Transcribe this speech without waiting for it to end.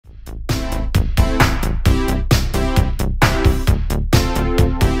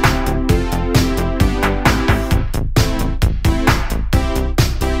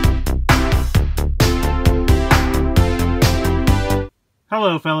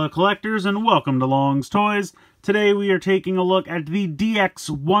Hello fellow collectors and welcome to Long's Toys. Today we are taking a look at the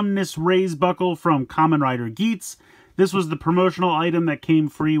DX Oneness Raise Buckle from Kamen Rider Geats. This was the promotional item that came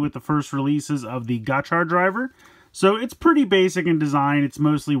free with the first releases of the Gachar driver. So it's pretty basic in design. It's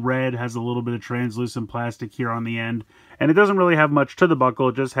mostly red, has a little bit of translucent plastic here on the end, and it doesn't really have much to the buckle.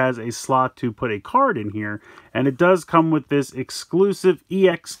 It just has a slot to put a card in here, and it does come with this exclusive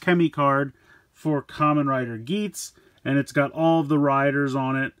EX Chemi card for Kamen Rider Geats. And it's got all of the riders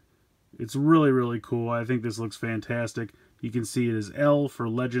on it. It's really, really cool. I think this looks fantastic. You can see it is L for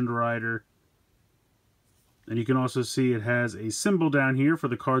Legend Rider. And you can also see it has a symbol down here for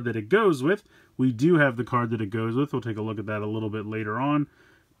the card that it goes with. We do have the card that it goes with. We'll take a look at that a little bit later on.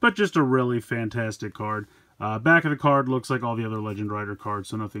 But just a really fantastic card. Back of the card looks like all the other Legend Rider cards,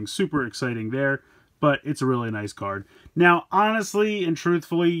 so nothing super exciting there. But it's a really nice card. Now, honestly and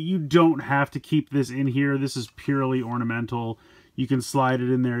truthfully, you don't have to keep this in here. This is purely ornamental. You can slide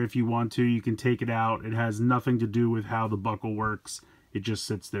it in there if you want to. You can take it out. It has nothing to do with how the buckle works. It just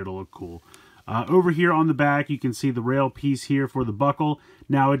sits there to look cool. Over here on the back, you can see the rail piece here for the buckle.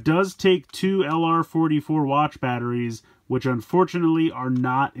 Now, it does take two LR44 watch batteries, which unfortunately are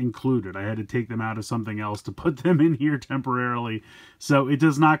not included. I had to take them out of something else to put them in here temporarily. So it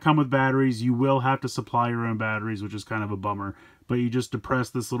does not come with batteries. You will have to supply your own batteries, which is kind of a bummer. But you just depress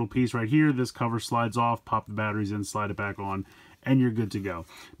this little piece right here. This cover slides off, pop the batteries in, slide it back on, and you're good to go.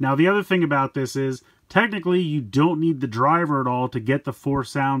 Now, the other thing about this is, technically, you don't need the driver at all to get the 4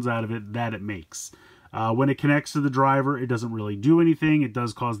 sounds out of it that it makes. When it connects to the driver, it doesn't really do anything. It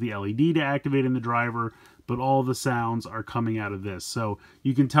does cause the LED to activate in the driver, but all the sounds are coming out of this. So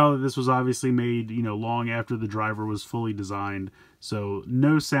you can tell that this was obviously made, long after the driver was fully designed. So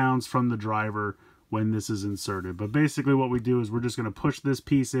no sounds from the driver when this is inserted. But basically what we do is we're just going to push this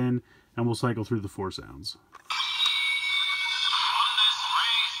piece in and we'll cycle through the 4 sounds.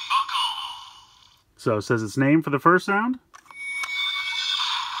 So it says its name for the first sound.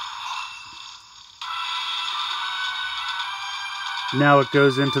 Now it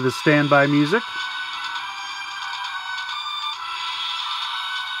goes into the standby music.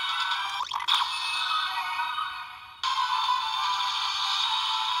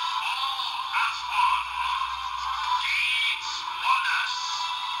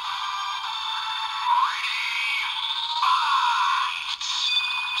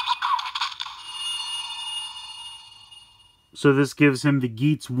 So this gives him the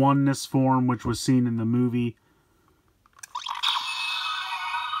Geats Oneness form, which was seen in the movie.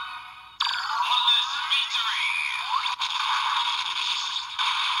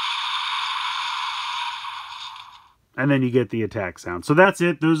 And then you get the attack sound. So that's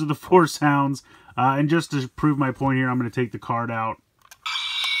it. Those are the 4 sounds. And just to prove my point here, I'm going to take the card out.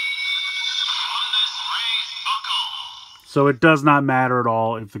 So it does not matter at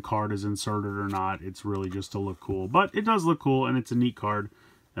all if the card is inserted or not. It's really just to look cool. But it does look cool, and it's a neat card,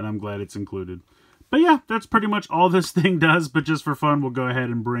 and I'm glad it's included. But yeah, that's pretty much all this thing does. But just for fun, we'll go ahead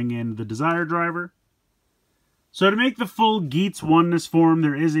and bring in the Desire driver. So to make the full Geats Oneness form,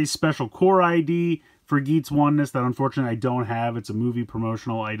 there is a special core ID for Geats Oneness that unfortunately I don't have. It's a movie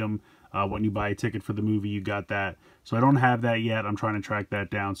promotional item. When you buy a ticket for the movie, you got that. So I don't have that yet. I'm trying to track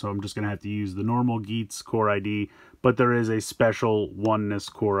that down. So I'm just going to have to use the normal Geats core ID. But there is a special Oneness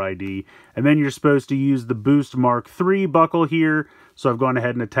core ID. And then you're supposed to use the Boost Mark III buckle here. So I've gone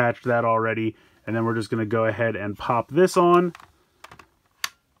ahead and attached that already. And then we're just going to go ahead and pop this on.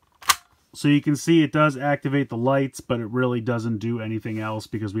 So you can see it does activate the lights, but it really doesn't do anything else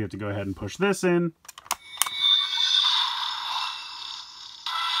because we have to go ahead and push this in.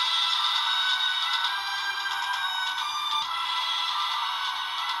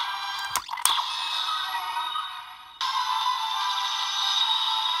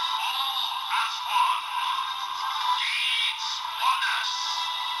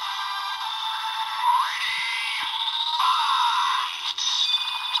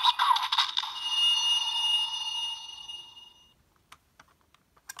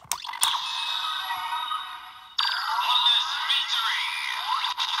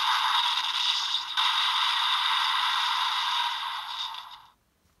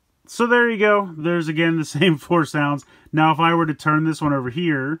 So there you go. There's again the same 4 sounds. Now if I were to turn this one over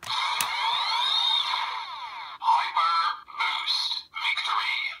here. Hyper Boost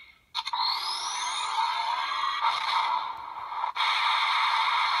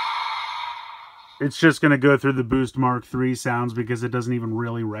Victory. It's just going to go through the Boost Mark III sounds because it doesn't even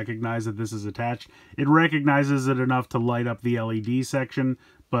really recognize that this is attached. It recognizes it enough to light up the LED section,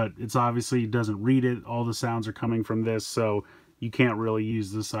 but it's obviously doesn't read it. All the sounds are coming from this, so you can't really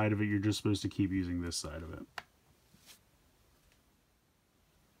use this side of it. You're just supposed to keep using this side of it.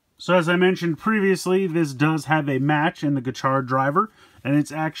 So as I mentioned previously, this does have a match in the Gachard driver, and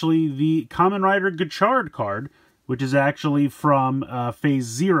it's actually the Kamen Rider Gachard card, which is actually from Phase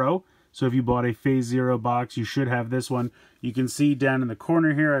 0. So if you bought a Phase 0 box, you should have this one. You can see down in the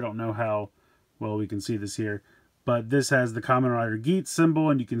corner here, I don't know how well we can see this here, but this has the Kamen Rider Geats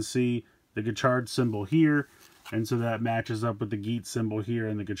symbol, and you can see the Gachard symbol here, and so that matches up with the Geats symbol here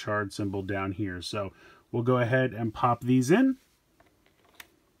and the Gachard symbol down here. So we'll go ahead and pop these in.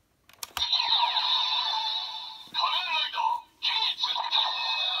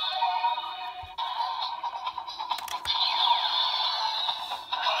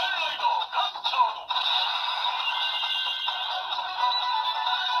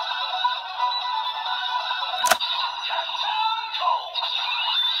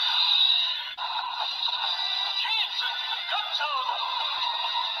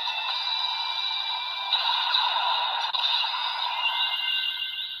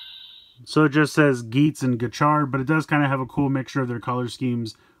 So it just says Geats and Gachard, but it does kind of have a cool mixture of their color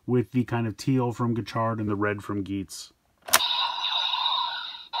schemes with the kind of teal from Gachard and the red from Geats.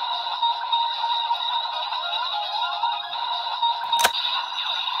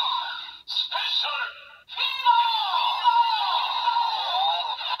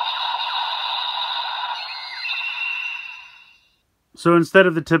 So instead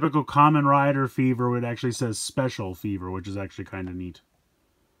of the typical Kamen Rider Fever, it actually says Special Fever, which is actually kind of neat.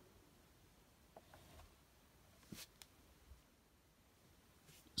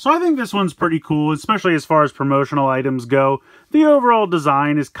 So I think this one's pretty cool, especially as far as promotional items go. The overall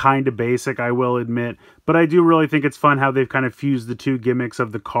design is kind of basic, I will admit, but I do really think it's fun how they've kind of fused the two gimmicks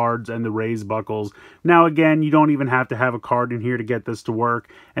of the cards and the raised buckles. Now again, you don't even have to have a card in here to get this to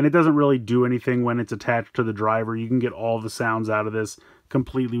work, and it doesn't really do anything when it's attached to the driver. You can get all the sounds out of this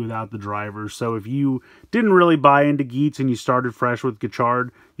completely without the driver. So if you didn't really buy into Geats and you started fresh with Gachard,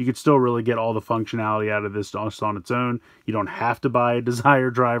 you could still really get all the functionality out of this just on its own. You don't have to buy a Desire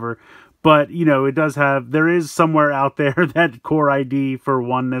driver. But, you know, it does have, there is somewhere out there that core ID for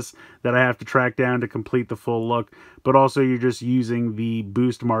Oneness that I have to track down to complete the full look. But also you're just using the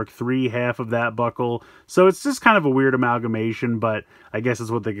Boost Mark III half of that buckle. So it's just kind of a weird amalgamation, but I guess it's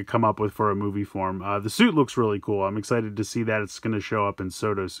what they could come up with for a movie form. The suit looks really cool. I'm excited to see that. It's going to show up in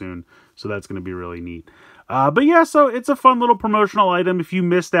Soto soon. So that's going to be really neat. But yeah, so it's a fun little promotional item. If you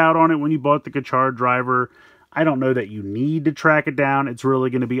missed out on it when you bought the Gachard driver, I don't know that you need to track it down. It's really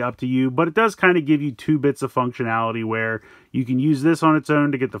going to be up to you, but it does kind of give you two bits of functionality where you can use this on its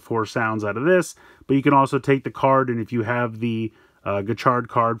own to get the 4 sounds out of this, but you can also take the card, and if you have the Gachard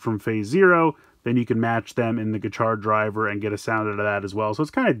card from Phase 0, then you can match them in the Gachard driver and get a sound out of that as well. So it's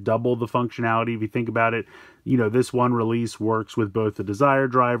kind of double the functionality if you think about it. You know, this one release works with both the Desire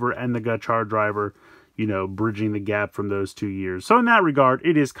driver and the Gachard driver, you know, bridging the gap from those 2 years. So in that regard,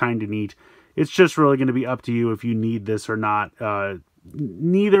 it is kind of neat. It's just really going to be up to you if you need this or not.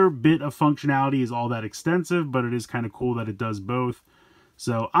 Neither bit of functionality is all that extensive, but it is kind of cool that it does both.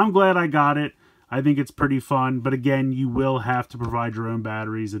 So I'm glad I got it. I think it's pretty fun. But again, you will have to provide your own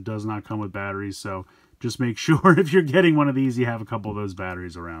batteries. It does not come with batteries. So just make sure if you're getting one of these, you have a couple of those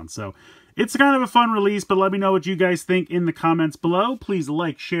batteries around. So it's kind of a fun release, but let me know what you guys think in the comments below. Please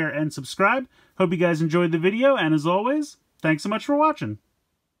like, share, and subscribe. Hope you guys enjoyed the video. And as always, thanks so much for watching.